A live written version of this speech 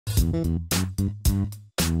As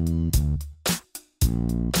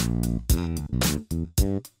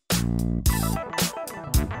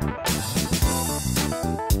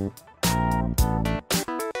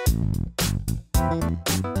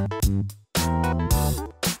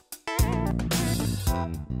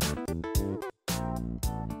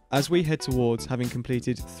we head towards having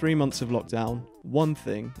completed 3 months of lockdown, one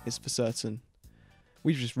thing is for certain.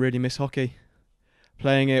 We just really miss hockey.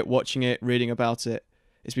 Playing it, watching it, reading about it,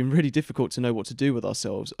 it's been really difficult to know what to do with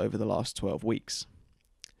ourselves over the last 12 weeks.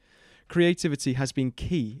 Creativity has been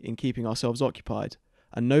key in keeping ourselves occupied,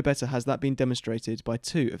 and no better has that been demonstrated by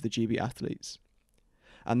two of the GB athletes.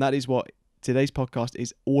 And that is what today's podcast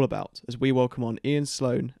is all about, as we welcome on Ian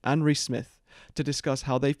Sloan and Rhys to discuss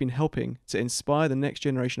how they've been helping to inspire the next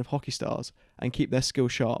generation of hockey stars and keep their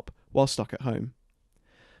skills sharp while stuck at home.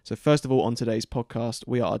 So first of all, on today's podcast,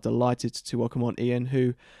 we are delighted to welcome on Ian,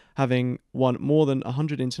 who, having won more than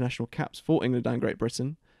 100 international caps for England and Great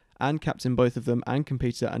Britain, and captained both of them and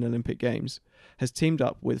competed at an Olympic Games, has teamed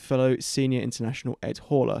up with fellow senior international Ed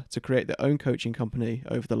Horler to create their own coaching company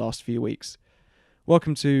over the last few weeks.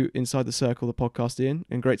 Welcome to Inside the Circle, the podcast, Ian,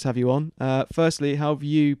 and great to have you on. Firstly, how have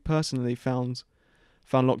you personally found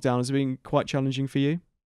lockdown? Has it been quite challenging for you?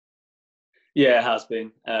 Yeah, it has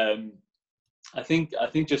been. I think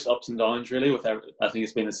just ups and downs really. I think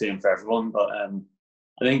it's been the same for everyone, but I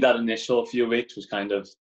think that initial few weeks was kind of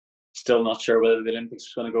still not sure whether the Olympics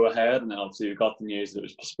was going to go ahead, and then obviously we got the news that it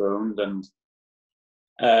was postponed, and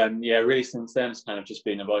really since then it's kind of just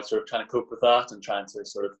been about sort of trying to cope with that and trying to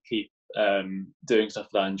sort of keep doing stuff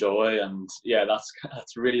that I enjoy, and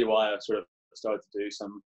that's really why I sort of started to do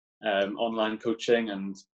some online coaching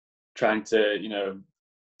and trying to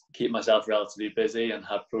keep myself relatively busy and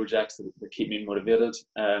have projects that keep me motivated.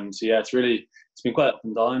 It's been quite up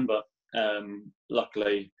and down, but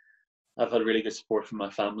luckily I've had really good support from my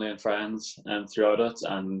family and friends throughout it,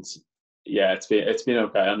 and it's been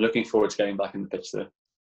okay. I'm looking forward to getting back in the pitch though.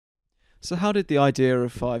 So how did the idea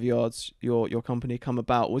of 5 Yards, your company, come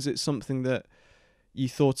about? Was it something that you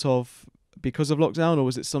thought of because of lockdown, or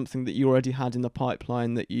was it something that you already had in the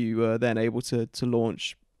pipeline that you were then able to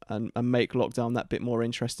launch and make lockdown that bit more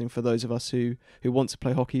interesting for those of us who want to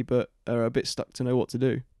play hockey but are a bit stuck to know what to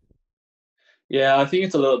do? Yeah, I think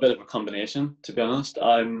it's a little bit of a combination, to be honest.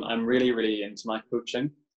 I'm really, really into my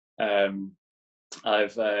coaching. I'm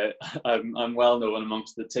well known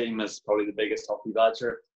amongst the team as probably the biggest hockey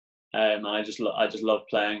badger. I just love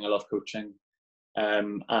playing. I love coaching,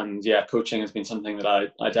 coaching has been something that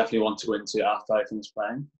I definitely want to go into after I finish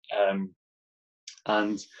playing.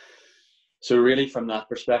 And so really from that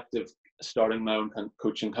perspective, starting my own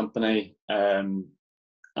coaching company and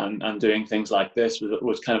doing things like this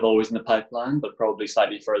was kind of always in the pipeline, but probably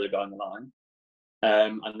slightly further down the line.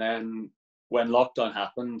 And then when lockdown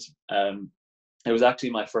happened, it was actually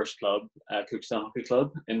my first club, Cookstown Hockey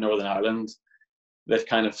Club in Northern Ireland, that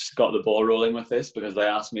kind of got the ball rolling with this, because they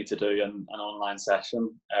asked me to do an online session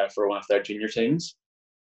for one of their junior teams.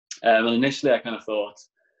 And initially I kind of thought,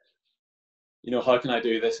 how can I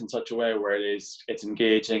do this in such a way where it's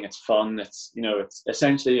engaging, it's fun, it's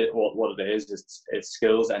essentially what it is. It's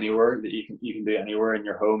skills anywhere that you can do anywhere in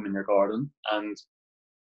your home, in your garden. And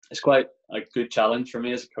it's quite a good challenge for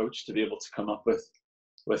me as a coach to be able to come up with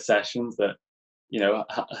sessions that,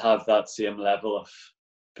 have that same level of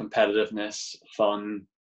competitiveness, fun.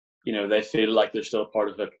 They feel like they're still part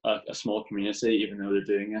of a small community, even though they're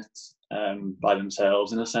doing it by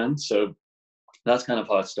themselves in a sense. So that's kind of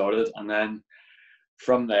how it started. And then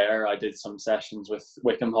from there, I did some sessions with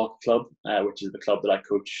Wycombe Hockey Club, which is the club that I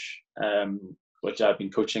coach, which I've been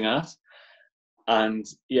coaching at. And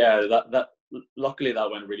that luckily that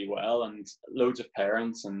went really well, and loads of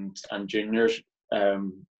parents and juniors,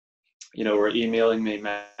 were emailing me,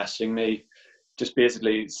 messaging me, just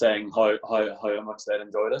basically saying how much they'd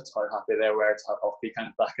enjoyed it, how happy they were to have hockey kind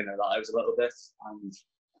of back in their lives a little bit.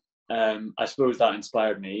 And I suppose that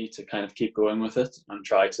inspired me to kind of keep going with it and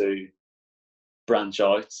try to branch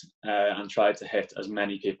out and try to hit as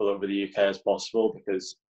many people over the UK as possible,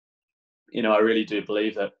 because I really do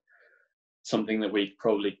believe that something that we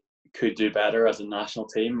probably could do better as a national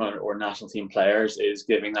team or national team players is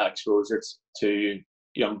giving that exposure to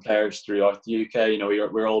young players throughout the UK.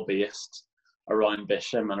 We're all based around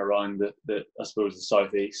Bisham and around the I suppose the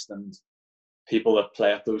southeast, and people that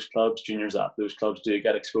play at those clubs, juniors at those clubs, do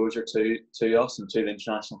get exposure to us and to the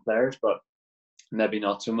international players, but maybe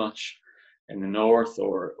not so much in the north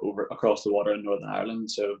or over across the water in Northern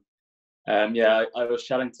Ireland. So I was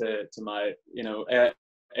chatting to my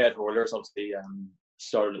Ed Horler's obviously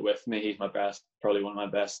started it with me. He's probably one of my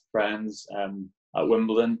best friends at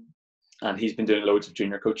Wimbledon, and he's been doing loads of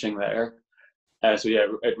junior coaching there. So yeah,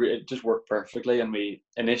 it just worked perfectly, and we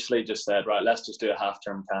initially just said, right, let's just do a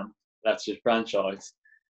half-term camp. Let's just branch out,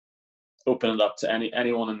 open it up to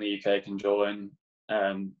anyone in the UK can join.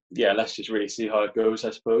 Yeah, let's just really see how it goes, I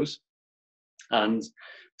suppose. And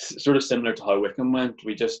sort of similar to how Wickham went,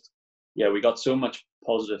 we got so much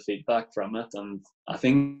positive feedback from it, and I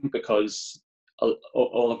think because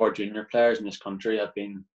all of our junior players in this country have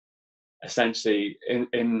been essentially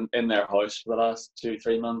in their house for the last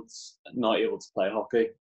 2-3 months, not able to play hockey,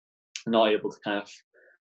 not able to kind of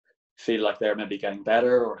feel like they're maybe getting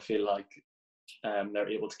better, or feel like they're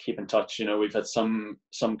able to keep in touch. We've had some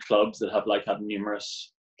clubs that have had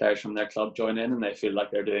numerous players from their club join in, and they feel like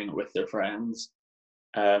they're doing it with their friends.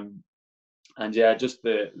 And yeah, just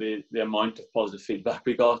the amount of positive feedback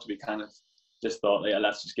we got, we kind of just thought, yeah,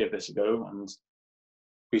 let's just give this a go. And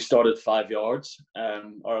we started 5 Yards,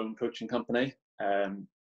 our own coaching company.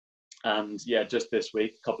 And yeah, just this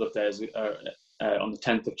week, a couple of days on the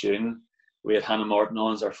 10th of June, we had Hannah Martin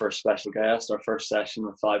on as our first special guest, our first session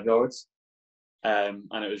with 5 Yards. And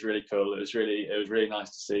it was really cool. It was really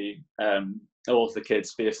nice to see all of the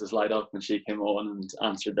kids' faces light up when she came on and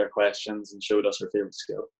answered their questions and showed us her favourite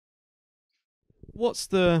skill. What's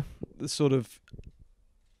the sort of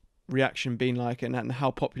reaction been like, and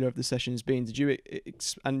how popular have the sessions been? Did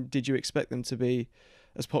you expect them to be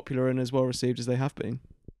as popular and as well received as they have been?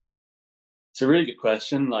 It's a really good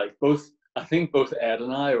question. I think both Ed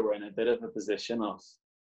and I were in a bit of a position of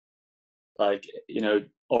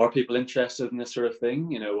are people interested in this sort of thing?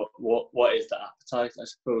 What is the appetite, I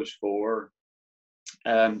suppose, for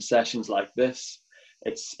sessions like this?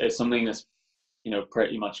 It's something that's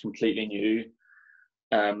pretty much completely new.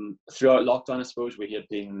 Throughout lockdown, I suppose we had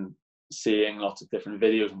been seeing lots of different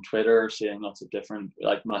videos on Twitter, seeing lots of different,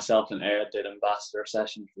 like myself and Ed did ambassador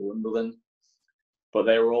session for Wimbledon, but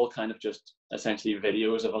they were all kind of just essentially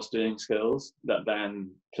videos of us doing skills that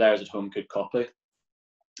then players at home could copy.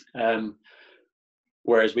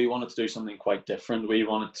 Whereas we wanted to do something quite different. We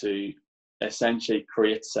wanted to essentially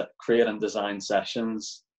create and design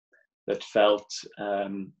sessions that felt a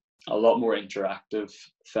lot more interactive,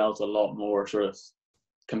 felt a lot more sort of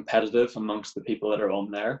competitive amongst the people that are on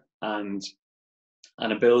there, and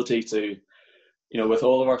an ability to, with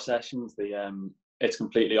all of our sessions, it's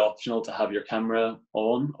completely optional to have your camera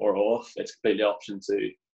on or off. It's completely optional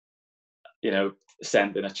to,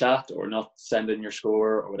 send in a chat or not send in your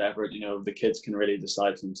score or whatever. The kids can really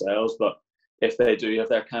decide for themselves. But if they do have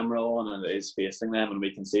their camera on and it is facing them and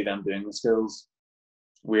we can see them doing the skills,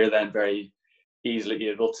 we're then very easily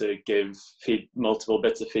able to give multiple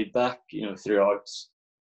bits of feedback, throughout.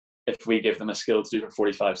 If we give them a skill to do for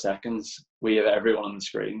 45 seconds, we have everyone on the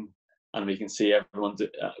screen and we can see everyone.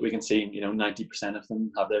 We can see 90% of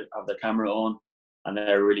them have their camera on, and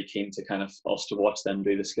they're really keen to kind of us to watch them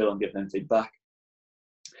do the skill and give them feedback.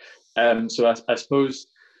 So I suppose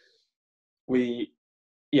we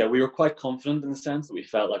were quite confident in the sense that we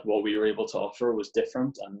felt like what we were able to offer was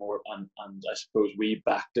different and more, and I suppose we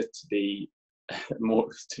backed it to be more,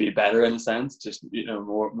 to be better in a sense, just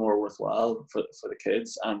more worthwhile for the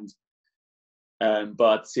kids. And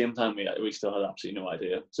but at the same time we still had absolutely no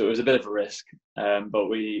idea, so it was a bit of a risk. But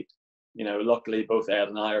we, luckily both Ed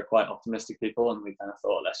and I are quite optimistic people, and we kind of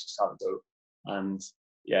thought, let's just have a go. And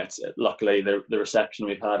yeah, luckily the reception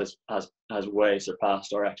we've had has way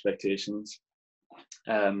surpassed our expectations.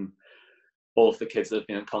 All of the kids that have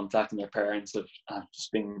been in contact and their parents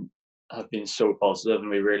have been so positive, and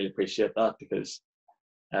we really appreciate that, because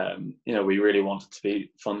we really want it to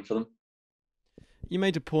be fun for them. You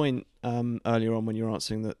made a point earlier on when you were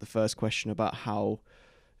answering the first question about how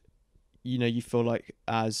you feel like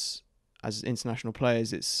as international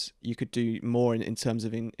players you could do more in terms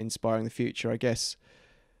of inspiring the future. I guess,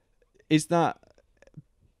 do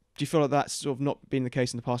you feel like that's sort of not been the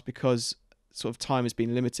case in the past because sort of time has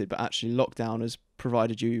been limited, but actually lockdown has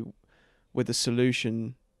provided you with a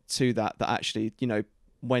solution to that actually,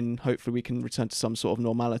 when hopefully we can return to some sort of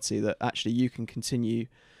normality, that actually you can continue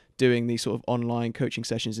doing these sort of online coaching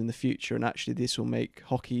sessions in the future, and actually this will make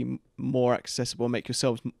hockey more accessible, make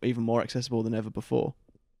yourselves even more accessible than ever before?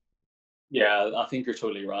 Yeah, I think you're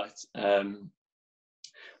totally right.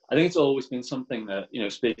 I think it's always been something that,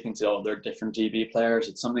 speaking to all their different GB players,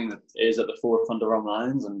 it's something that is at the forefront of our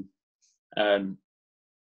minds. And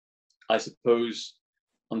I suppose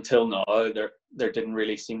until now, there didn't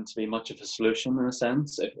really seem to be much of a solution, in a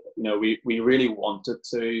sense. We really wanted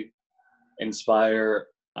to inspire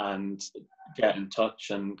and get in touch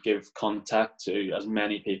and give contact to as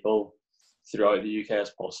many people throughout the UK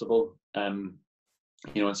as possible.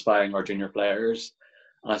 Inspiring our junior players.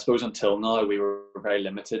 And I suppose until now we were very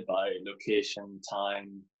limited by location,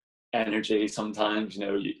 time, energy. Sometimes,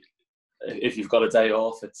 if you've got a day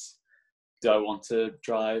off, it's, do I want to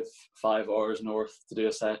drive 5 hours north to do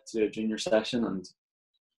a junior session?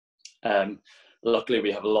 And luckily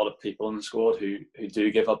we have a lot of people in the squad who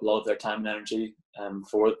do give up a lot of their time and energy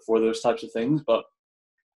for those types of things. But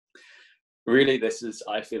really,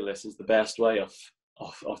 I feel this is the best way of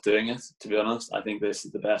doing it, to be honest. I think this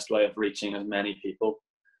is the best way of reaching as many people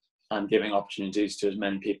and giving opportunities to as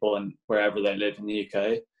many people and wherever they live in the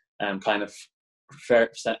UK, kind of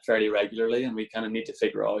fairly regularly. And we kind of need to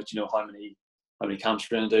figure out, how many camps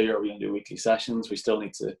we're going to do. Are we going to do weekly sessions? We still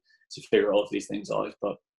need to figure all of these things out.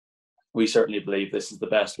 But we certainly believe this is the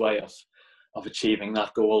best way of achieving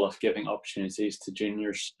that goal of giving opportunities to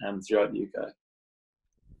juniors throughout the UK.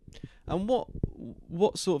 And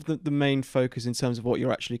what sort of the main focus in terms of what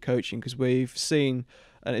you're actually coaching? Because we've seen,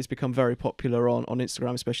 and it's become very popular on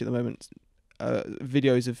Instagram, especially at the moment,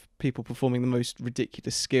 videos of people performing the most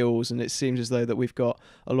ridiculous skills, and it seems as though that we've got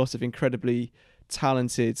a lot of incredibly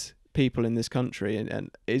talented people in this country.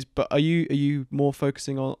 But are you more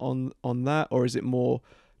focusing on that, or is it more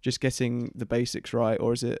just getting the basics right,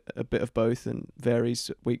 or is it a bit of both and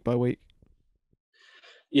varies week by week?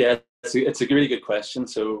 Yeah, it's a really good question.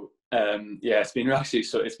 So it's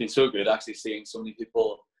been so good actually seeing so many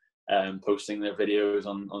people posting their videos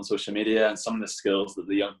on social media, and some of the skills that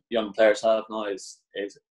the young players have now is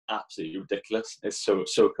absolutely ridiculous. It's so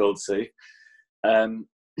cool to see.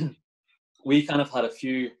 We kind of had a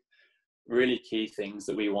few really key things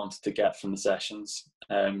that we wanted to get from the sessions.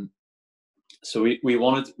 So we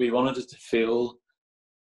wanted it to feel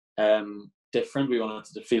different. We wanted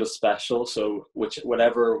it to feel special. So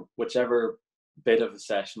whichever bit of the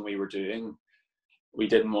session we were doing, we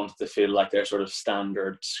didn't want it to feel like their sort of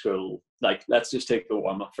standard school. Like, let's just take the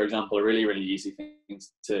warm up, for example. A really, really easy thing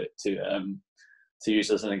to use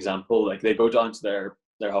as an example. Like, they go down to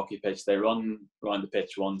their hockey pitch, they run around the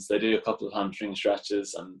pitch once, they do a couple of hamstring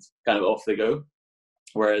stretches, and kind of off they go.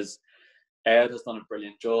 Whereas Ed has done a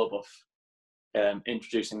brilliant job of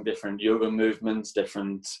introducing different yoga movements,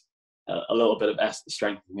 a little bit of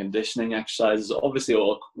strength and conditioning exercises, obviously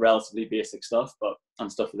all relatively basic stuff, and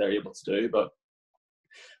stuff that they're able to do. But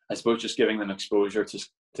I suppose just giving them exposure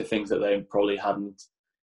to things that they probably hadn't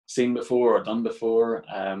seen before or done before.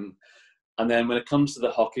 And then when it comes to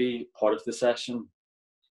the hockey part of the session,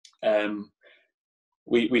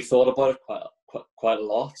 we thought about it quite a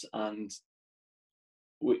lot, and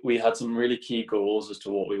we had some really key goals as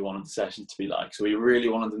to what we wanted the session to be like. So we really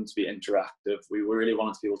wanted them to be interactive. We really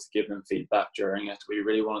wanted to be able to give them feedback during it. We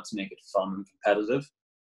really wanted to make it fun and competitive.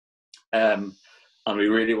 And we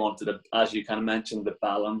really wanted, as you kind of mentioned, the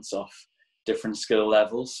balance of different skill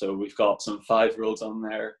levels. So we've got some 5-year-olds on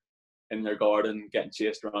there in their garden getting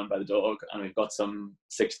chased around by the dog, and we've got some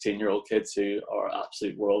 16-year-old kids who are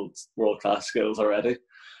absolute world-class skills already.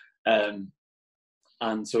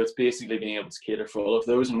 And so it's basically being able to cater for all of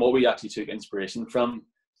those. And what we actually took inspiration from,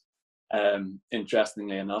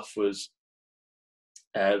 interestingly enough, was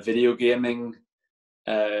video gaming,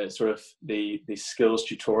 sort of the skills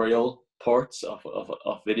tutorial parts of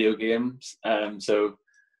video games. So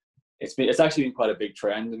it's actually been quite a big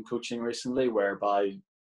trend in coaching recently, whereby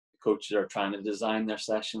coaches are trying to design their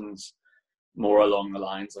sessions more along the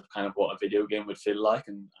lines of kind of what a video game would feel like.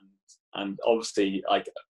 And obviously, like,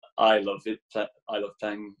 I love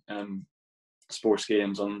playing sports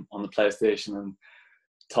games on the PlayStation, and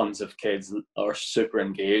tons of kids are super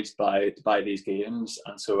engaged by these games.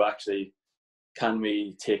 And so actually, can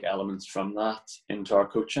we take elements from that into our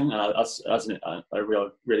coaching? And that's a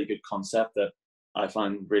really good concept that I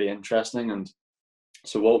find really interesting. And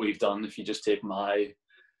so what we've done, if you just take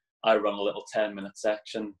I run a little 10-minute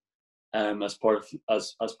section as part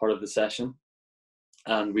of the session,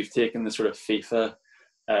 and we've taken the sort of FIFA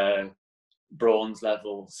bronze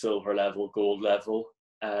level, silver level, gold level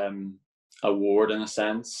award, in a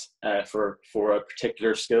sense, for a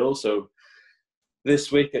particular skill. So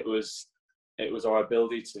this week it was our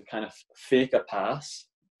ability to kind of fake a pass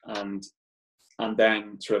and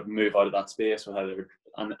then sort of move out of that space with either,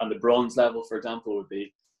 and the bronze level, for example, would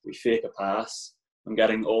be we fake a pass. I'm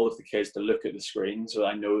getting all of the kids to look at the screen, so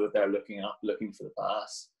I know that they're looking for the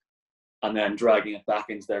pass, and then dragging it back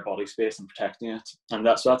into their body space and protecting it. And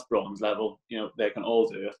that's bronze level. They can all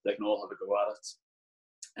do it. They can all have a go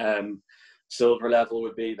at it. Silver level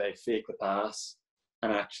would be they fake the pass,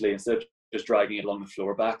 and actually, instead of just dragging it along the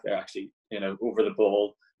floor back, they're actually, over the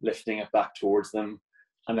ball, lifting it back towards them.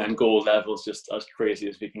 And then gold level is just as crazy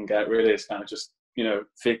as we can get. Really, it's kind of just,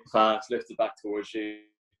 fake the pass, lift it back towards you.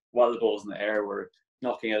 While the ball's in the air, we're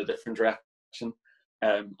knocking it a different direction.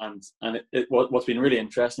 What's been really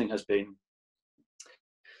interesting has been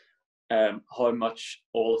how much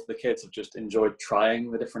all of the kids have just enjoyed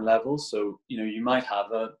trying the different levels. So, you might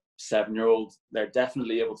have a 7-year-old, they're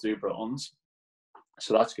definitely able to do bronze.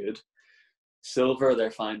 So that's good. Silver,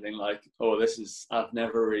 they're finding like, oh, I've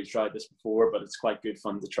never really tried this before, but it's quite good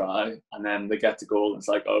fun to try. And then they get to gold and it's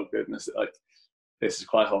like, oh goodness, like this is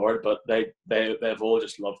quite hard, but they've all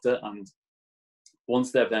just loved it. And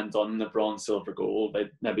once they've then done the bronze, silver, gold, they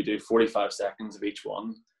maybe do 45 seconds of each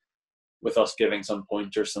one with us giving some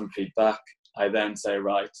pointers, some feedback. I then say,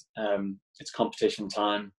 right, it's competition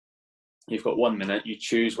time. You've got 1 minute. You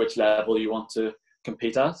choose which level you want to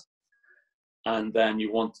compete at. And then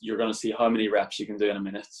you're going to see how many reps you can do in a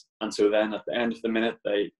minute. And so then at the end of the minute,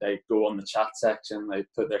 they go on the chat section, they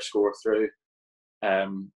put their score through.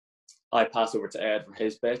 I pass over to Ed for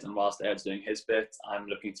his bit, and whilst Ed's doing his bit, I'm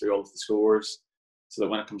looking through all of the scores so that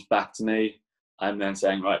when it comes back to me, I'm then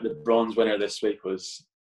saying, right, the bronze winner this week was,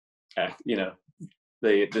 the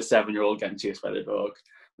 7-year-old getting chased by the dog.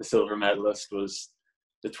 The silver medalist was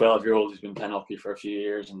the 12-year-old who's been playing hockey for a few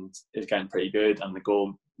years and is getting pretty good, and the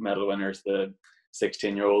gold medal winner is the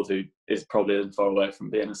 16-year-old who is probably as far away from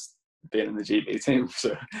being in the GB team.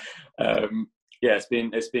 So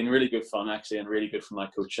it's been really good fun actually, and really good for my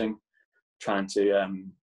coaching, trying to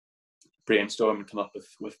brainstorm and come up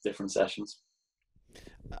with different sessions.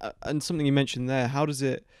 And something you mentioned there, how does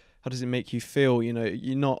it make you feel?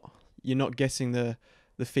 You're not getting the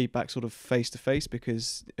feedback sort of face to face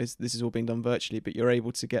because this is all being done virtually, but you're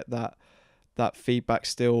able to get that feedback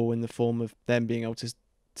still in the form of them being able to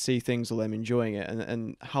see things or them enjoying it.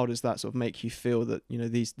 And how does that sort of make you feel that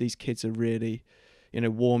these kids are really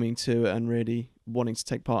warming to it and really wanting to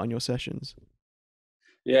take part in your sessions?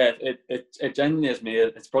 Yeah, it genuinely is me.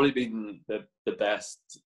 It's probably been the best.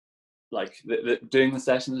 Like doing the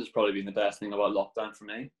sessions has probably been the best thing about lockdown for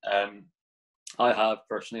me. I have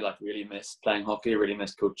personally really missed playing hockey, really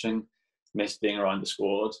missed coaching, missed being around the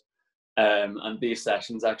squad. And these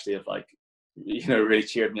sessions actually have really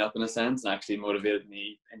cheered me up in a sense, and actually motivated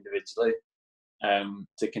me individually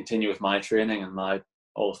to continue with my training and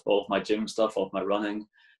all of my gym stuff, all of my running,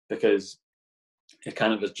 because it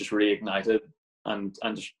kind of has just reignited and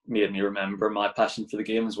just made me remember my passion for the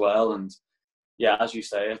game as well. And yeah, as you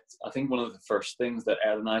say, I think one of the first things that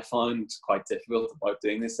Ed and I found quite difficult about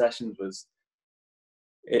doing these sessions was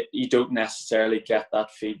you don't necessarily get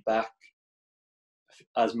that feedback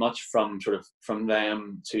as much from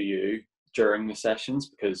them to you during the sessions,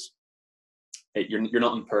 because you're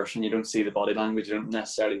not in person, you don't see the body language, you don't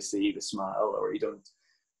necessarily see the smile, or you don't.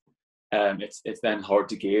 It's then hard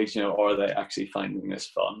to gauge, are they actually finding this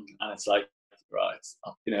fun? And it's like, right,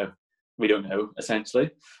 we don't know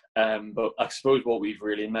essentially. But I suppose what we've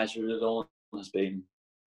really measured it on has been,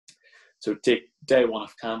 so take day 1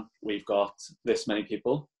 of camp, we've got this many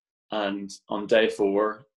people, and on day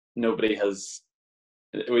 4, nobody has.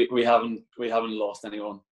 We haven't lost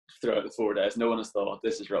anyone throughout the 4 days. No one has thought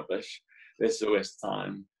this is rubbish, this is a waste of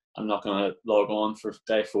time, I'm not going to log on for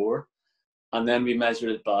day 4. And then we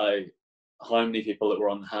measured it by how many people that were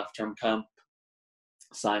on the half-term camp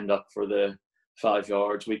signed up for the 5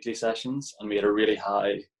 yards weekly sessions, and we had a really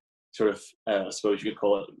high I suppose you could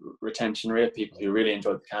call it retention rate, people who really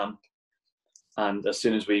enjoyed the camp. And as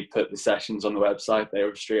soon as we put the sessions on the website, they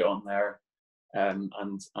were straight on there, and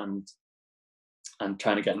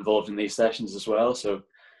trying to get involved in these sessions as well. So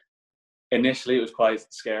initially it was quite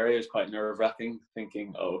scary, it was quite nerve-wracking,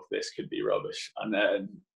 thinking, oh, this could be rubbish. And then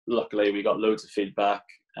luckily we got loads of feedback,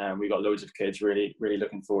 and we got loads of kids really, really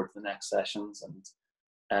looking forward to the next sessions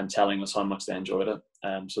and telling us how much they enjoyed it.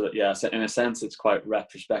 So that, yeah, in a sense, it's quite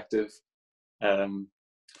retrospective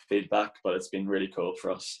feedback, but it's been really cool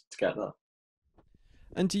for us to get that.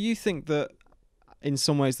 And do you think that in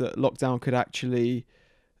some ways that lockdown could actually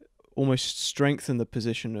almost strengthen the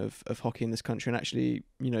position of hockey in this country, and actually,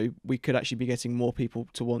 we could actually be getting more people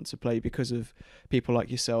to want to play because of people like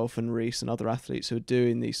yourself and Rhys and other athletes who are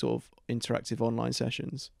doing these sort of interactive online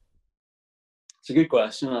sessions? It's a good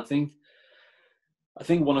question. I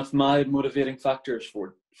think one of my motivating factors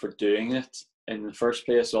for doing it in the first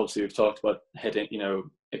place, obviously we've talked about hitting,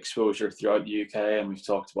 exposure throughout the UK, and we've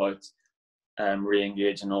talked about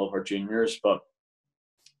re-engaging all of our juniors, but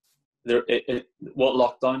what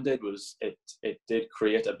lockdown did was it did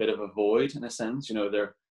create a bit of a void in a sense.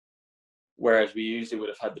 Whereas we usually would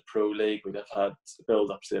have had the Pro League, we'd have had the build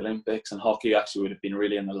up to the Olympics, and hockey actually would have been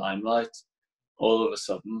really in the limelight. All of a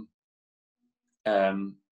sudden,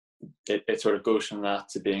 it sort of goes from that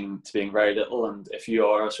to being very little. And if you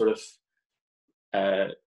are a sort of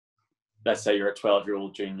let's say you're a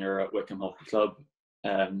 12-year-old junior at Wickham Hockey Club,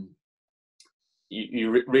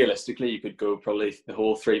 realistically you could go probably the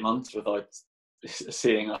whole 3 months without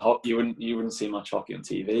seeing a hockey. You wouldn't see much hockey on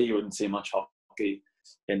TV. You wouldn't see much hockey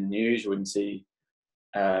in the news. You wouldn't see.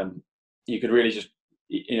 You could really just,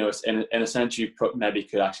 in a sense, you maybe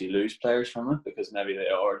could actually lose players from it, because maybe they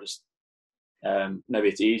are just, maybe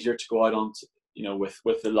it's easier to go out onto,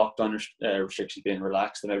 with the lockdown restrictions being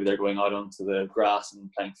relaxed, and maybe they're going out onto the grass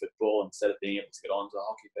and playing football instead of being able to get onto a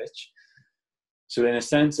hockey pitch. So in a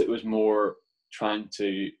sense, it was more trying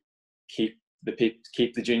to keep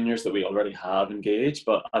the juniors that we already have engaged.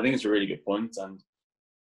 But I think it's a really good point, and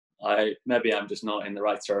I'm just not in the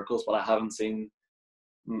right circles, but I haven't seen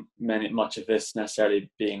much of this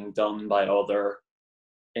necessarily being done by other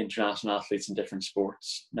international athletes in different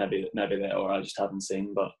sports. Maybe they are, I just haven't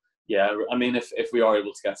seen. But yeah, I mean, if we are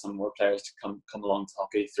able to get some more players to come along to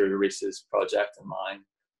hockey through Rhys's project and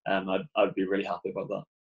mine, I'd be really happy about that.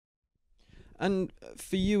 And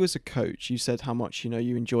for you as a coach, you said how much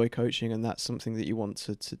you enjoy coaching, and that's something that you want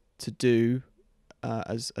to do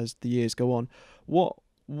as the years go on.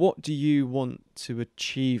 What do you want to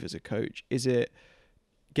achieve as a coach? Is it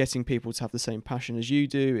getting people to have the same passion as you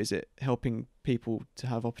do? Is it helping people to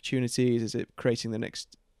have opportunities? Is it creating the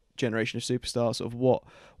next generation of superstars? Sort of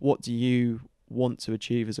what do you want to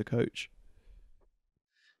achieve as a coach?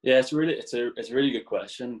 Yeah, it's a really good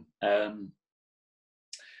question.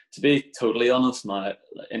 To be totally honest,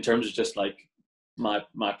 in terms of just like my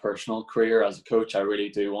personal career as a coach, I really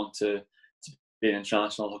do want to be an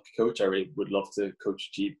international hockey coach. I really would love to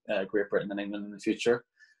coach Great Britain and England in the future.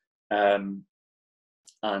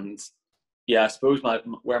 And yeah, I suppose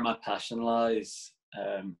where my passion lies,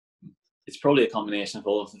 it's probably a combination of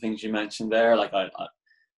all of the things you mentioned there. Like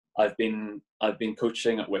I've been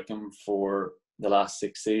coaching at Wycombe for the last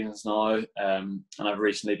 6 seasons now, and I've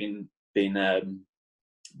recently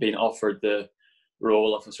been offered the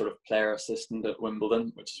role of a sort of player assistant at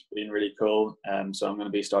Wimbledon, which has been really cool. So I'm going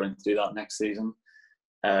to be starting to do that next season,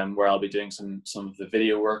 where I'll be doing some of the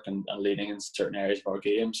video work and leading in certain areas of our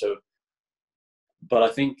game. So, but I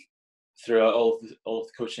think throughout all of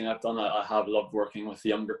the coaching I've done, I have loved working with the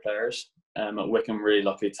younger players. At Wycombe, really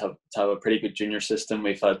lucky to have a pretty good junior system.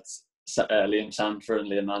 We've had Liam Sanford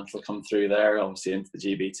and Liam Mantle come through there, obviously into the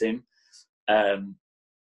GB team. And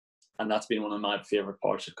that's been one of my favourite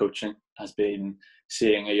parts of coaching, has been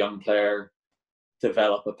seeing a young player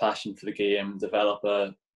develop a passion for the game, develop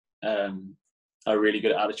a really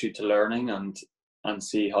good attitude to learning, and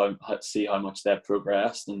see how much they've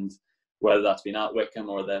progressed, and whether that's been at Wycombe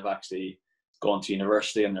or they've actually gone to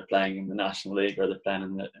university and they're playing in the National League or they're playing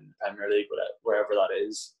in the Premier League, wherever that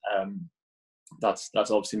is. That's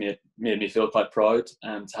obviously made me feel quite proud,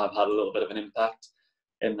 and to have had a little bit of an impact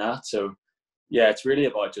in that. So yeah, it's really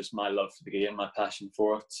about just my love for the game, my passion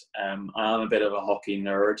for it. I am a bit of a hockey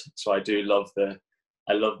nerd, so I love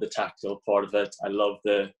the tactical part of it. I love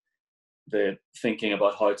the thinking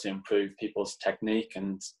about how to improve people's technique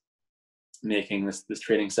and making this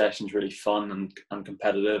training sessions really fun and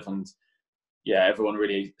competitive, and yeah, everyone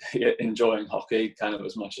really enjoying hockey kind of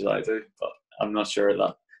as much as I do. But I'm not sure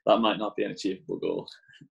that might not be an achievable goal.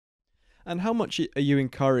 And how much are you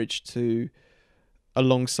encouraged to,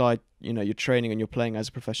 alongside your training and you're playing as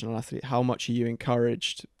a professional athlete, how much are you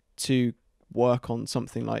encouraged to work on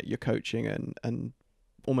something like your coaching and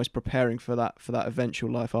almost preparing for that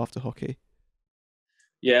eventual life after hockey?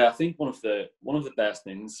 Yeah, I think one of the best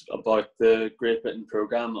things about the Great Britain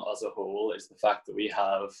programme as a whole is the fact that we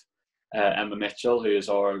have Emma Mitchell, who is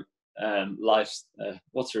our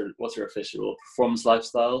what's her official role? Performance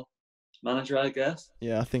lifestyle manager, I guess.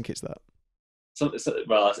 Yeah, I think it's that. So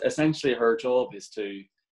well, essentially her job is to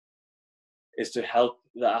help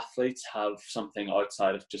the athletes have something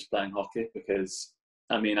outside of just playing hockey, because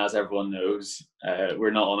I mean, as everyone knows,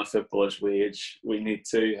 we're not on a footballer's wage. We need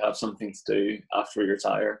to have something to do after we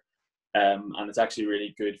retire, and it's actually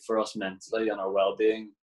really good for us mentally and our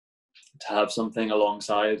well-being to have something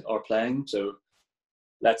alongside our playing. So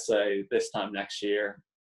let's say this time next year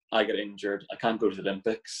I get injured, I can't go to the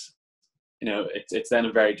Olympics. It's then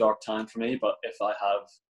a very dark time for me. But if I have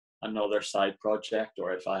another side project,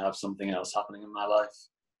 or if I have something else happening in my life,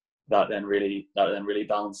 that then really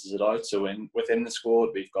balances it out. So within the squad,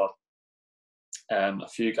 we've got a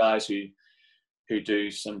few guys who do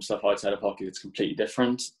some stuff outside of hockey that's completely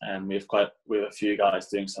different, and we have a few guys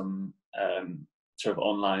doing some sort of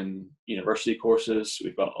online university courses.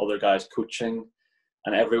 We've got other guys coaching,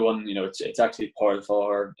 and everyone, it's actually part of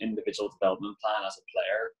our individual development plan as a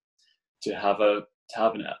player to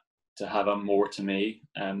have a more to me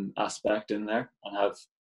aspect in there, and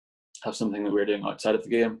have something that we're doing outside of the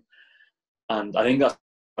game. And I think that's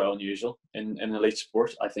quite unusual in elite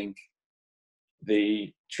sport. I think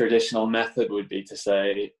the traditional method would be to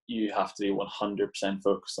say you have to be 100%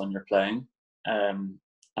 focused on your playing, and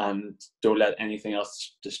don't let anything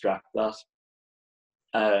else distract that.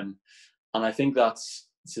 And I think that's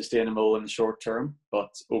sustainable in the short term,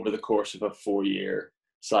 but over the course of a 4-year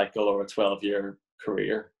cycle or a 12-year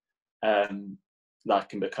career, that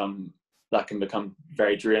can become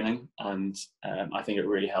very draining. And I think it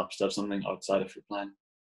really helps to have something outside of your playing.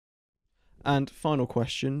 And final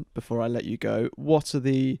question before I let you go: what are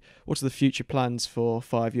the future plans for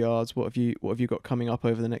 5 Yards? What have you got coming up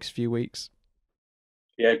over the next few weeks?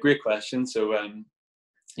 Yeah, great question. So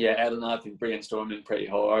yeah, Ed and I have been brainstorming pretty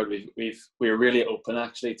hard. We're really open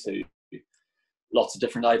actually to lots of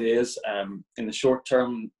different ideas. In the short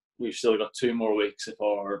term, we've still got 2 more weeks of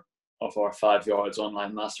our 5 Yards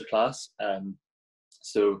online masterclass.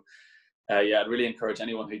 So yeah, I'd really encourage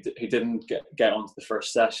anyone who didn't get onto the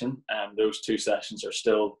first session. Those 2 sessions are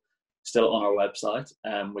still on our website,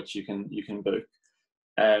 which you can book.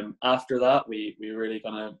 After that, we really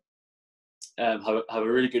gonna have a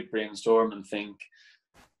really good brainstorm and think,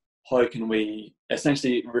 how can we,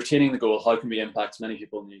 essentially retaining the goal, how can we impact as many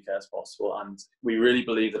people in the UK as possible? And we really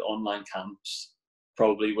believe that online camps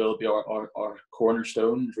probably will be our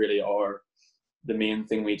cornerstone, really the main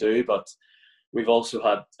thing we do. But we've also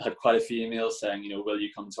had quite a few emails saying, will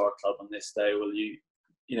you come to our club on this day? Will you,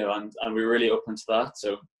 and we're really open to that.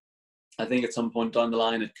 So I think at some point down the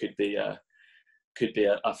line, it could be a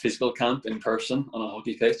physical camp in person on a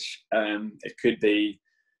hockey pitch. It could be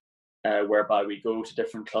whereby we go to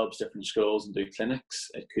different clubs, different schools, and do clinics.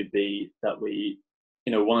 It could be that we,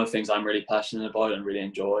 one of the things I'm really passionate about and really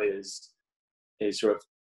enjoy is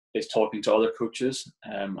talking to other coaches,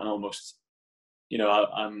 and almost,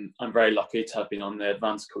 I'm very lucky to have been on the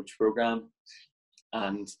advanced coach program,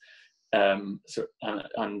 and I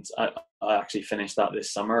actually finished that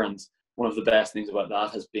this summer. And one of the best things about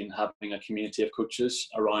that has been having a community of coaches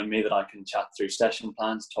around me that I can chat through session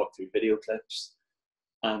plans, talk through video clips,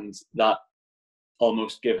 and that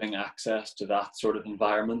almost giving access to that sort of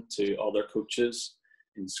environment to other coaches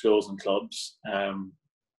in schools and clubs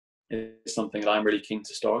is something that I'm really keen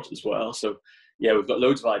to start as well. So yeah, we've got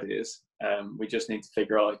loads of ideas. We just need to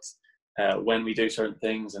figure out when we do certain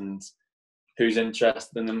things and who's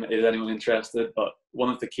interested in them. Is anyone interested? But one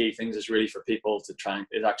of the key things is really for people to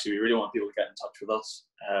we really want people to get in touch with us.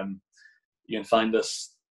 You can find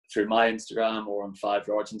us through my Instagram or on 5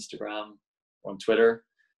 Yards Instagram or on Twitter,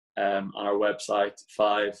 on our website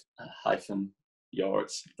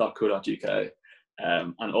 5-yards.co.uk,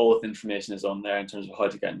 and all of the information is on there in terms of how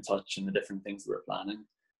to get in touch and the different things that we're planning.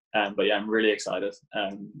 But yeah, I'm really excited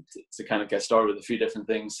to kind of get started with a few different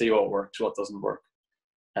things, see what works, what doesn't work,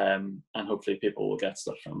 and hopefully people will get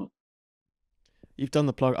stuff from it. You've done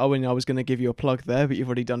the plug. Owen, I was going to give you a plug there, but you've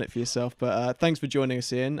already done it for yourself. But thanks for joining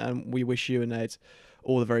us, Ian, and we wish you and Ed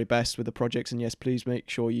all the very best with the projects. And yes, please make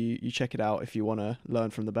sure you check it out if you want to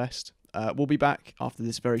learn from the best. We'll be back after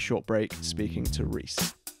this very short break speaking to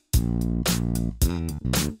Rhys.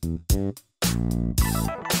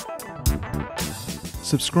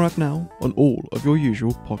 Subscribe now on all of your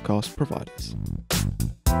usual podcast providers.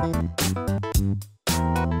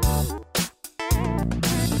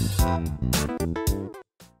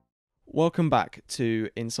 Welcome back to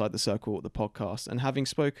Inside the Circle, the podcast. And having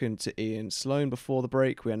spoken to Ian Sloan before the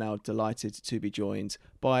break, we are now delighted to be joined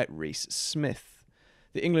by Rhys Smith,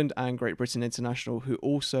 the England and Great Britain international who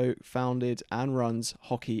also founded and runs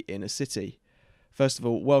Hockey in a City. First of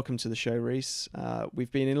all, welcome to the show, Rhys.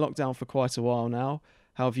 We've been in lockdown for quite a while now.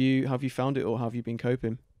 How have you found it, or how have you been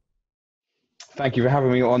coping? Thank you for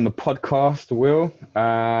having me on the podcast, Will.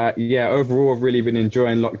 Yeah, overall, I've really been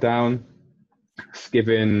enjoying lockdown. It's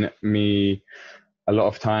given me a lot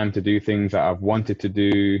of time to do things that I've wanted to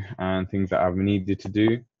do and things that I've needed to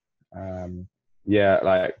do.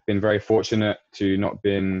 Yeah, been very fortunate to not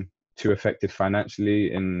been too affected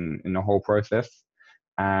financially in the whole process,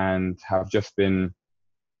 and have just been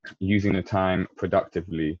using the time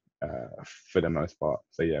productively for the most part.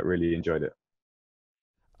 So yeah, really enjoyed it.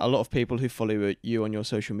 A lot of people who follow you on your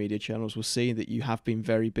social media channels will see that you have been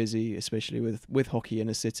very busy, especially with Hockey in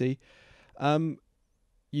a City.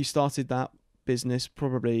 You started that business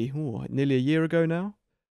probably nearly a year ago now.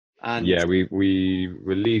 And yeah, we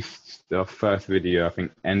released the first video, I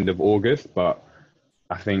think, end of August, but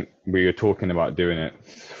I think we were talking about doing it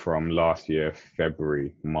from last year,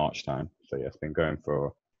 February, March time. So yeah, it's been going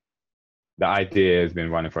the idea has been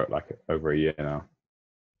running for over a year now.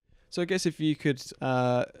 So I guess if you could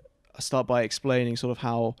start by explaining sort of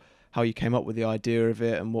how you came up with the idea of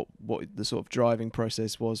it and what the sort of driving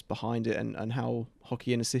process was behind it, and how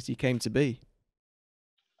Hockey in a City came to be.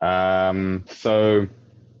 So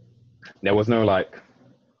there was no like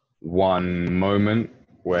one moment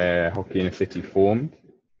where Hockey in the City formed.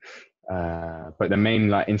 But the main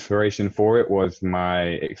like inspiration for it was my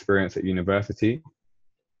experience at university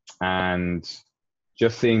and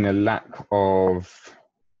just seeing the lack of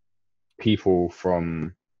people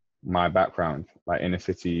from my background, like inner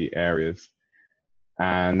city areas.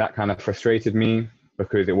 And that kind of frustrated me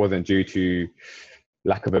because it wasn't due to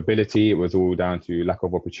lack of ability, it was all down to lack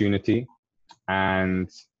of opportunity. And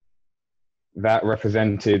that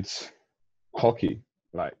represented hockey,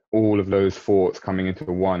 like all of those thoughts coming into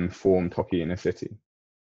one formed Hockey in a City.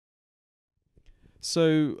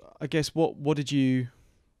 So I guess what did you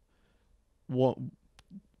what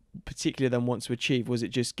particularly then want to achieve? Was it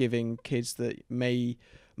just giving kids that may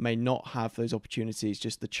not have those opportunities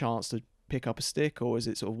just the chance to pick up a stick, or is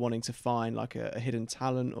it sort of wanting to find like a hidden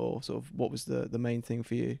talent, or sort of what was the main thing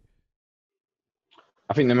for you?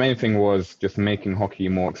 I think the main thing was just making hockey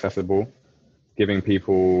more accessible, giving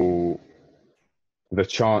people the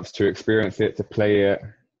chance to experience it, to play it,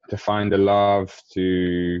 to find the love,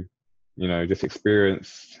 to, you know, just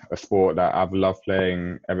experience a sport that I've loved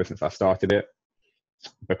playing ever since I started it.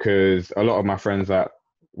 Because a lot of my friends that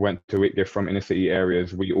went to Whitgift from inner city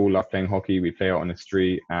areas, we all love playing hockey. We play out on the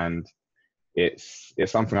street, and it's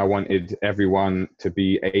something I wanted everyone to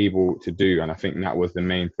be able to do. And I think that was the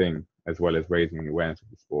main thing, as well as raising awareness of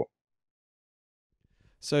the sport.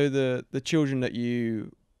 So the children that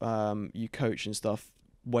you coach and stuff,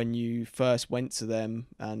 when you first went to them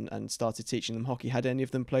and started teaching them hockey, had any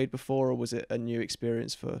of them played before, or was it a new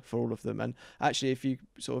experience for all of them? And actually, if you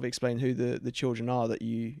sort of explain who the children are that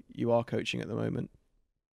you are coaching at the moment.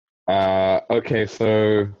 Okay,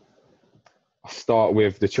 so I'll start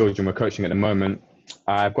with the children we're coaching at the moment.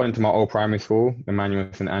 I've gone into my old primary school, Emmanuel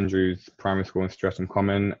St Andrews Primary School in Streatham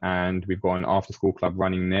Common, and we've got an after-school club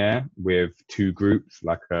running there with two groups,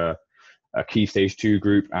 like a key stage 2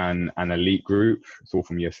 group and an elite group. It's all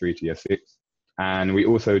from year 3 to year 6. And we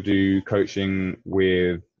also do coaching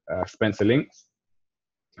with Spencer Links,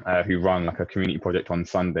 who run like a community project on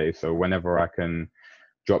Sunday. So whenever I can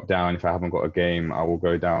drop down, if I haven't got a game, I will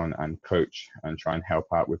go down and coach and try and help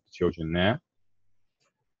out with the children there.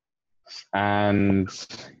 And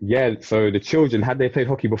yeah, so the children, had they played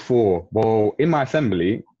hockey before? Well, in my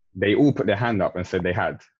assembly, they all put their hand up and said they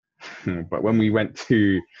had. But when we went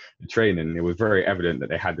to the training, it was very evident that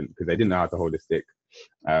they hadn't, because they didn't know how to hold a stick.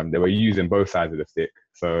 They were using both sides of the stick.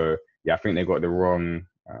 So yeah, I think they got the wrong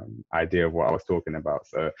idea of what I was talking about.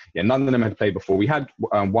 So yeah, none of them had played before. We had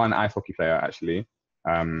one ice hockey player actually,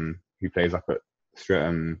 who plays up at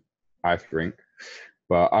Streatham Ice Rink.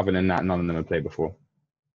 But other than that, none of them had played before.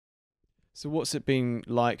 So what's it been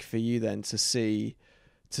like for you then to see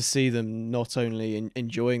them not only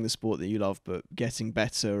enjoying the sport that you love, but getting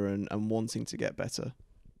better and wanting to get better?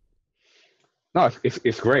 No,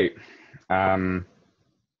 it's great. Like,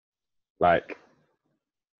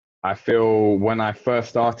 I feel when I first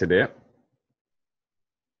started it,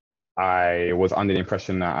 I was under the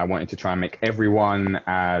impression that I wanted to try and make everyone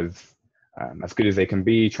as good as they can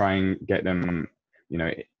be, try and get them, you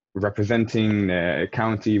know, representing the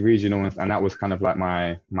county, regional, and that was kind of like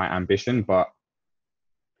my ambition. But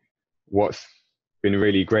what's been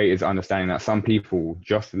really great is understanding that some people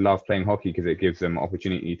just love playing hockey because it gives them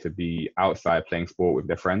opportunity to be outside playing sport with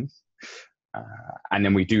their friends. And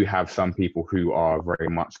then we do have some people who are very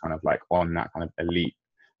much kind of like on that kind of elite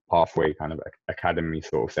pathway, kind of academy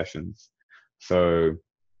sort of sessions. So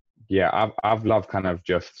yeah, I've loved kind of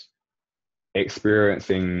just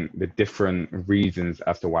experiencing the different reasons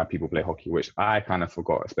as to why people play hockey, which I kind of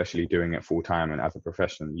forgot, especially doing it full time and as a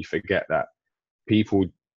profession. You forget that people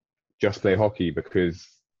just play hockey because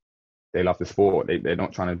they love the sport. They're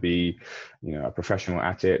not trying to be, you know, a professional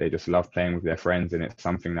at it. They just love playing with their friends, and it's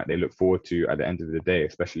something that they look forward to at the end of the day,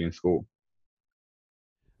 especially in school.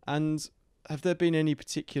 And have there been any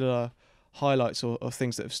particular highlights or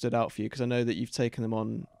things that have stood out for you? Because I know that you've taken them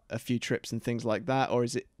on a few trips and things like that, or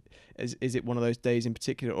is it one of those days in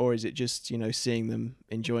particular, or is it just, you know, seeing them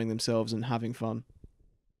enjoying themselves and having fun?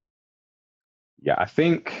 Yeah, I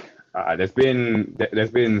think there's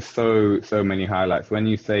been so many highlights. When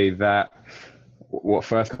you say that, what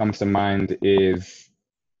first comes to mind is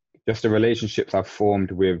just the relationships I've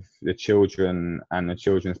formed with the children and the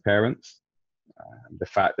children's parents. The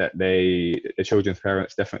fact that the children's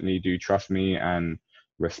parents definitely do trust me and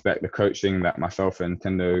respect the coaching that myself and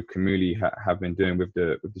Tendo Kamuli have been doing with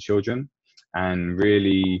the children, and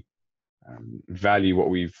really value what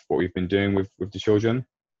we've been doing with the children.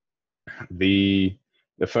 The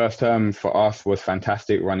first term for us was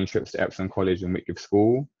fantastic, running trips to Epsom College and Whitgift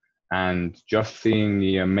School, And just seeing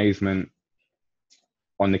the amazement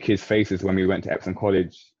on the kids' faces when we went to Epsom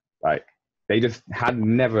College, like they just had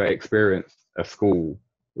never experienced a school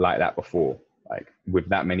like that before, like with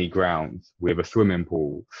that many grounds, with a swimming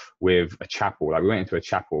pool, with a chapel. Like we went into a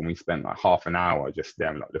chapel and we spent like half an hour just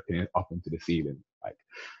there, like looking up into the ceiling. Like,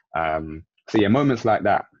 so yeah, moments like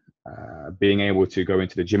that, being able to go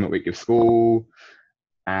into the gym at Whitgift School,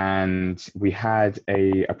 and we had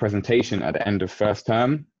a presentation at the end of first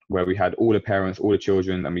term where we had all the parents, all the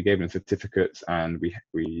children, and we gave them certificates, and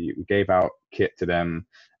we gave out kit to them.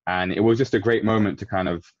 And it was just a great moment to kind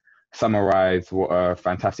of summarize what a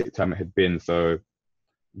fantastic term it had been. So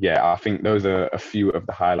yeah, I think those are a few of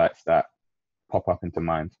the highlights that pop up into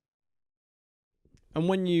mind. And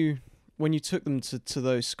when you took them to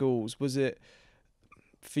those schools, was it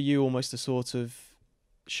for you almost a sort of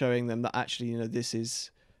showing them that actually, you know, this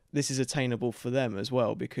is attainable for them as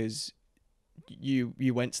well, because you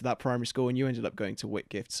went to that primary school and you ended up going to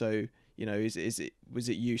Whitgift, so you know, was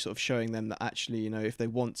it you sort of showing them that actually, you know, if they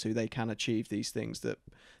want to, they can achieve these things that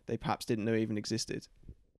they perhaps didn't know even existed?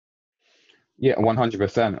 Yeah,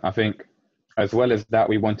 100%. I think as well as that,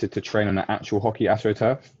 we wanted to train on an actual hockey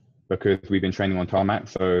AstroTurf because we've been training on tarmac.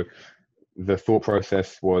 So the thought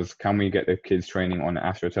process was, can we get the kids training on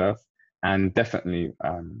AstroTurf? And definitely,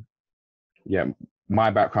 yeah,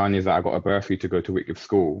 my background is that I got a bursary to go to Whitgift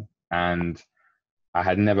School, and I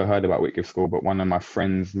had never heard about Whitgift School, but one of my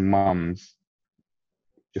friend's mums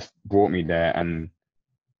just brought me there. And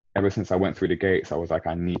ever since I went through the gates, I was like,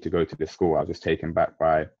 I need to go to this school. I was just taken back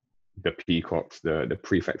by the peacocks, the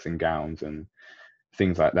prefects in gowns and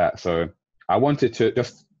things like that. So I wanted to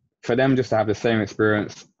just, for them just to have the same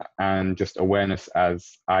experience and just awareness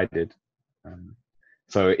as I did.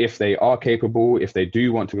 So if they are capable, if they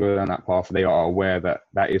do want to go down that path, they are aware that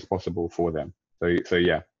that is possible for them. So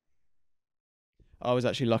yeah. I was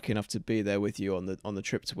actually lucky enough to be there with you on the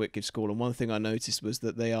trip to Whitgift School, and one thing I noticed was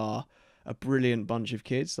that they are a brilliant bunch of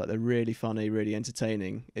kids. Like, they're really funny, really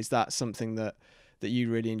entertaining. Is that something that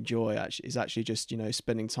you really enjoy? Actually, is actually just, you know,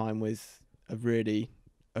 spending time with a really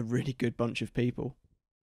good bunch of people?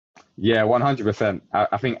 Yeah, 100%.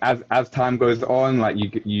 I think as time goes on, like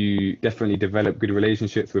you definitely develop good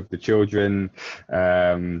relationships with the children,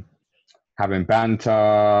 having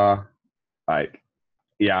banter, like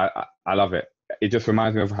yeah, I love it. It just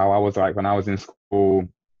reminds me of how I was like when I was in school.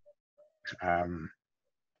 And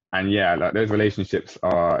yeah, like those relationships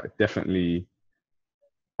are definitely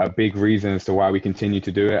a big reason as to why we continue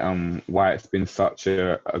to do it and why it's been such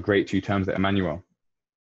a great 2 terms at Emmanuel.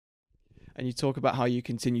 And you talk about how you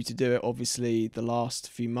continue to do it. Obviously, the last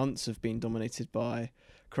few months have been dominated by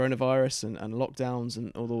coronavirus and lockdowns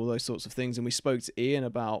and all those sorts of things. And we spoke to Ian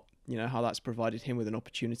about, you know, how that's provided him with an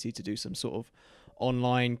opportunity to do some sort of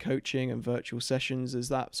online coaching and virtual sessions. Has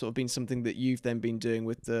that sort of been something that you've then been doing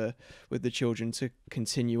with the children to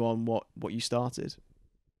continue on what you started?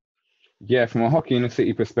 Yeah, from a hockey in the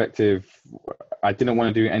city perspective, I didn't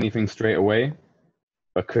want to do anything straight away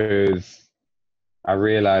because I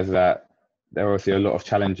realized that there are obviously a lot of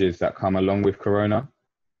challenges that come along with Corona.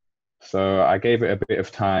 So I gave it a bit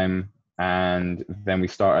of time, and then we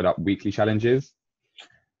started up weekly challenges.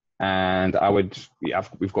 And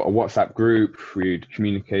we've got a WhatsApp group. We'd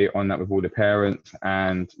communicate on that with all the parents,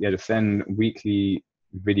 and yeah, just send weekly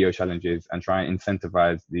video challenges and try and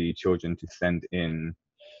incentivize the children to send in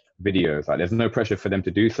videos. Like, there's no pressure for them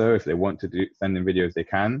to do so. If they want to send in videos, they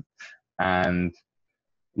can. And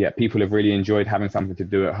yeah, people have really enjoyed having something to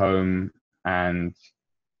do at home, and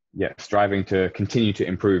yeah, striving to continue to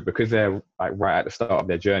improve because they're like right at the start of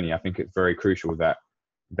their journey. I think it's very crucial that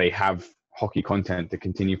they have hockey content to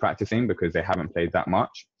continue practicing because they haven't played that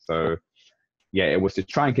much. So yeah, it was to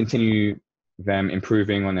try and continue them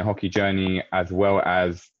improving on their hockey journey as well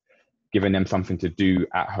as giving them something to do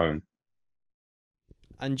at home.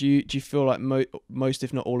 And do you feel like most,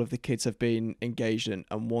 if not all, of the kids have been engaged and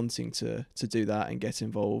wanting to do that and get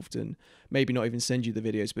involved, and maybe not even send you the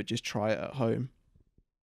videos, but just try it at home?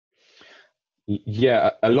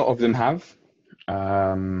 Yeah, a lot of them have.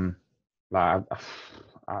 Like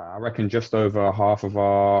I reckon just over half of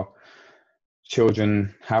our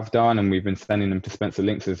children have done, and we've been sending them to Spencer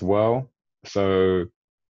Links as well. So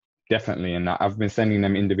definitely, and I've been sending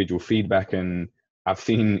them individual feedback, and I've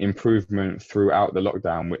seen improvement throughout the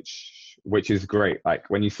lockdown, which is great. Like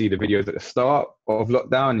when you see the videos at the start of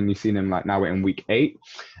lockdown and you see them like now we're in week 8,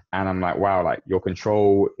 and I'm like, wow, like your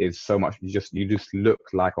control is so much. You just look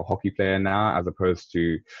like a hockey player now, as opposed to,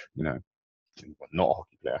 you know, not a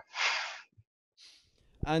hockey player.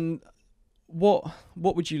 And what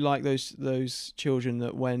would you like those children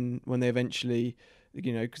that when they eventually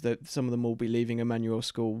you know, because some of them will be leaving Emmanuel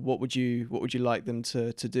School. What would you like them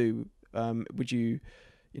to do? Would you,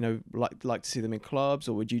 you know, like to see them in clubs,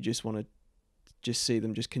 or would you just want to just see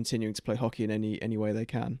them just continuing to play hockey in any way they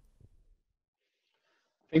can?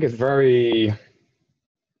 I think it's very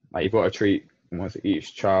like you've got to treat almost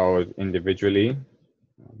each child individually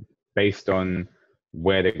based on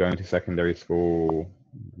where they're going to secondary school,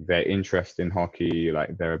 their interest in hockey,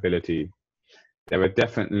 like their ability. There are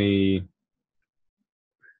definitely,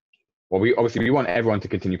 well, we want everyone to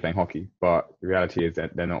continue playing hockey, but the reality is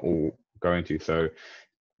that they're not all going to. So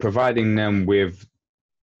providing them with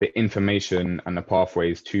the information and the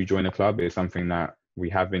pathways to join a club is something that we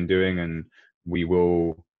have been doing, and we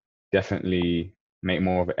will definitely make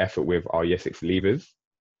more of an effort with our Year 6 leavers,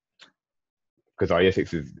 because our Year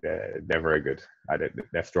 6s, they're very good.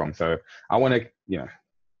 They're strong. So I want to, you know,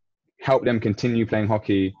 help them continue playing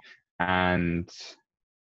hockey and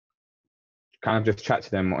kind of just chat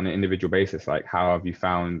to them on an individual basis. Like, how have you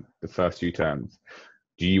found the first few terms?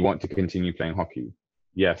 Do you want to continue playing hockey?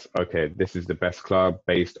 Yes. Okay. This is the best club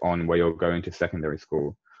based on where you're going to secondary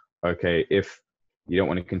school. Okay. If you don't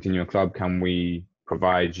want to continue a club, can we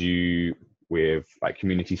provide you with like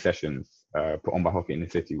community sessions put on by Hockey in the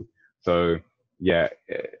City? So yeah,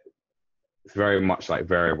 it's very much like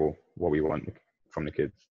variable what we want from the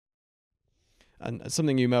kids. And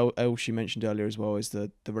something else you mentioned earlier as well is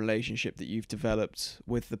the relationship that you've developed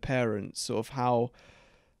with the parents. Sort of how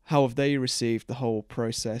have they received the whole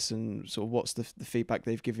process, and sort of what's the feedback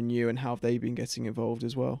they've given you, and how have they been getting involved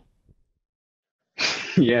as well?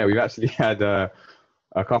 Yeah, we've actually had a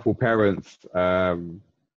couple parents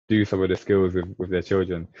do some of the skills with their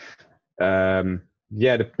children.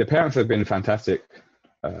 Yeah, the parents have been fantastic,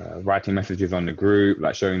 writing messages on the group,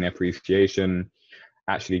 like showing their appreciation,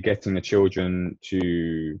 actually getting the children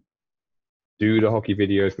to do the hockey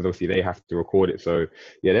videos, because obviously they have to record it. So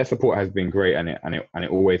yeah, their support has been great, and it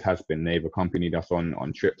always has been. They've accompanied us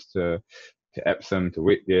on trips to Epsom, to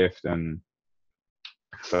Whitgift, and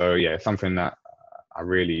so yeah, it's something that I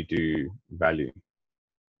really do value.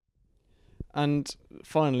 And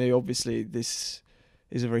finally, obviously, this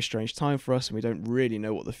is a very strange time for us, and we don't really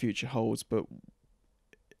know what the future holds. But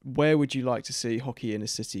where would you like to see Hockey in a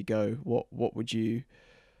City go? What would you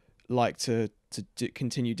like to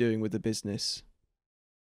continue doing with the business?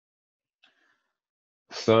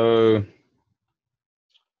 So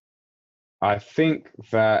I think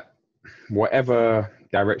that whatever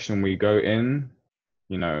direction we go in,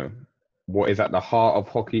 you know, what is at the heart of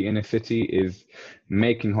Hockey in a City is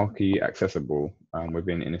making hockey accessible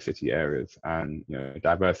within inner city areas, and you know,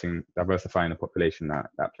 diversifying the population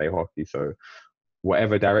that play hockey. So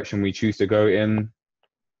whatever direction we choose to go in,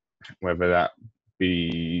 whether that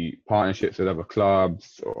be partnerships with other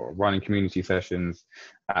clubs or running community sessions,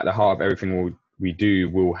 at the heart of everything we do,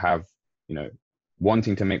 we'll have, you know,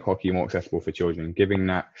 wanting to make hockey more accessible for children, giving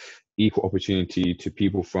that equal opportunity to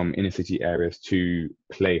people from inner city areas to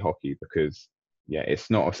play hockey, because yeah, it's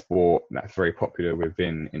not a sport that's very popular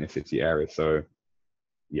within inner city areas. So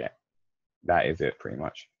yeah, that is it pretty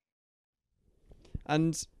much.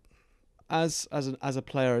 And as a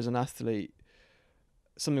player, as an athlete,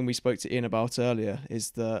 something we spoke to Ian about earlier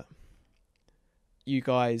is that you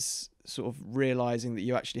guys sort of realizing that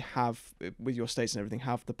you actually have, with your states and everything,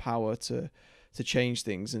 have the power to change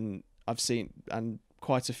things. And I've seen, and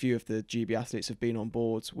quite a few of the GB athletes have been on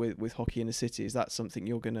board with Hockey in a City. Is that something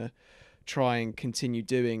you're going to try and continue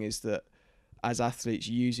doing? Is that as athletes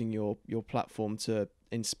using your platform to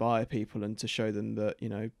inspire people and to show them that, you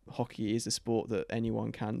know, hockey is a sport that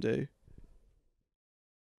anyone can do?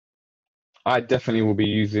 I definitely will be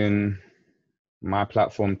using my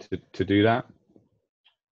platform to do that.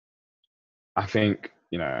 I think,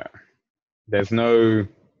 you know,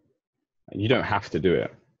 you don't have to do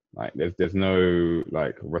it. Like there's no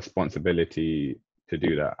like responsibility to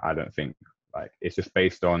do that. I don't think. Like it's just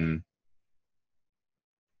based on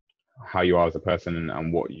how you are as a person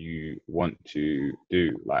and what you want to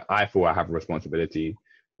do. Like I feel I have a responsibility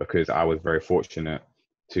because I was very fortunate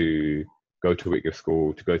to go to Whitgift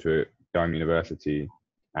School, to go to Durham University,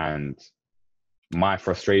 and my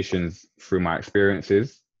frustrations through my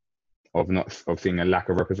experiences of seeing a lack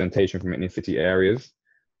of representation from inner city areas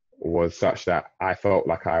was such that I felt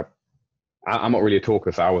like I'm not really a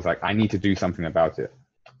talker, so I was like, I need to do something about it.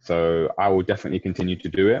 So I will definitely continue to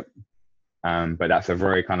do it. But that's a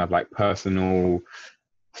very kind of like personal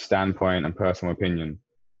standpoint and personal opinion.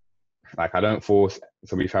 Like I don't force,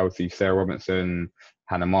 so we've had Sarah Robinson,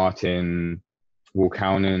 Hannah Martin, Will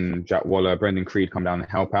Cownan, Jack Waller, Brendan Creed come down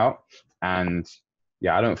and help out. And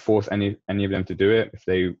yeah, I don't force any of them to do it. If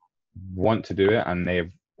they want to do it and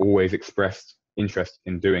they've always expressed interest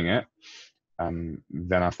in doing it,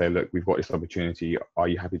 then I say, look, we've got this opportunity. Are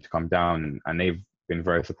you happy to come down? And they've been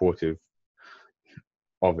very supportive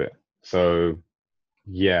of it. So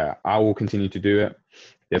yeah, I will continue to do it.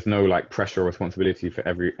 There's no like pressure or responsibility for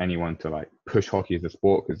anyone to like push hockey as a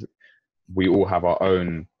sport, because we all have our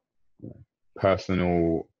own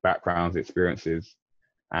personal backgrounds, experiences,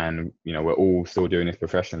 and we're all still doing this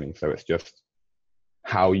professionally. So it's just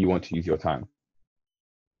how you want to use your time.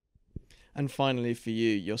 And finally, for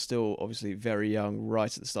you, you're still obviously very young,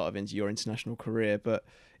 right at the start of your international career, but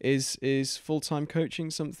is full-time coaching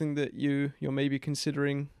something that you're maybe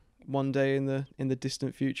considering one day in the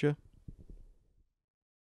distant future?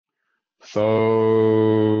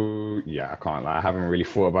 So yeah, I can't lie, I haven't really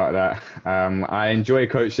thought about that. I enjoy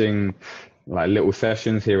coaching like little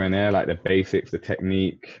sessions here and there, like the basics, the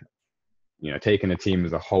technique. Taking a team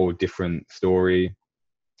is a whole different story.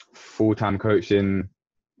 Full-time coaching,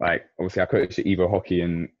 like obviously I coach at Evo Hockey,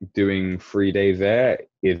 and doing 3 days there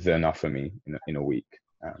is enough for me in a week.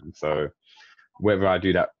 So whether I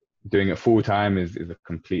do that, doing it full-time is a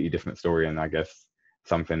completely different story, and I guess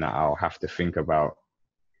something that I'll have to think about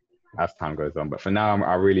as time goes on. But for now,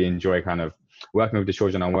 I really enjoy kind of working with the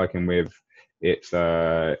children I'm working with. It's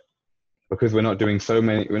because we're not doing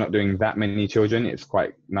that many children, it's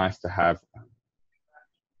quite nice to have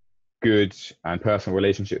good and personal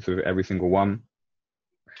relationships with every single one.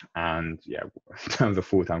 And yeah, in terms of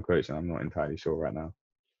full-time coaching, I'm not entirely sure right now.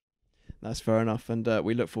 That's fair enough, and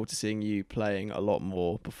we look forward to seeing you playing a lot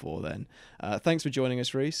more before then. Thanks for joining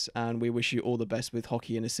us, Rhys, and we wish you all the best with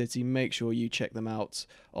Hockey in a City. Make sure you check them out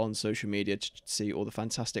on social media to see all the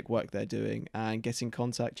fantastic work they're doing, and get in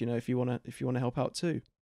contact, if you want to help out too.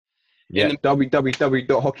 Yeah,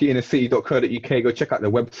 www.hockeyinacity.co.uk. Go check out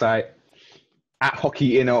the website, at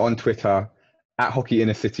HockeyInner on Twitter, at Hockey in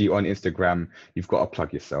a City on Instagram. You've got to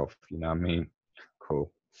plug yourself, you know what I mean?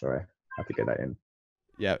 Cool. Sorry, I had to get that in.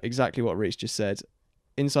 Yeah, exactly what Rhys just said.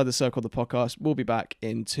 Inside the Circle, the podcast, we'll be back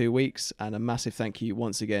in 2 weeks, and a massive thank you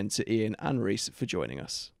once again to Ian and Rhys for joining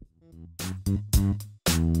us.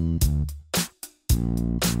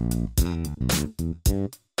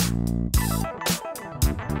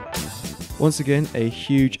 Once again, a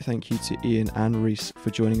huge thank you to Ian and Rhys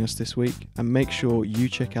for joining us this week, and make sure you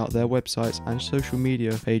check out their websites and social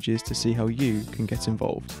media pages to see how you can get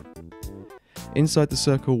involved. Inside the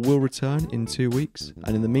Circle will return in 2 weeks,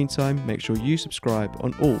 and in the meantime, make sure you subscribe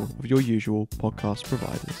on all of your usual podcast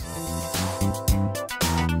providers.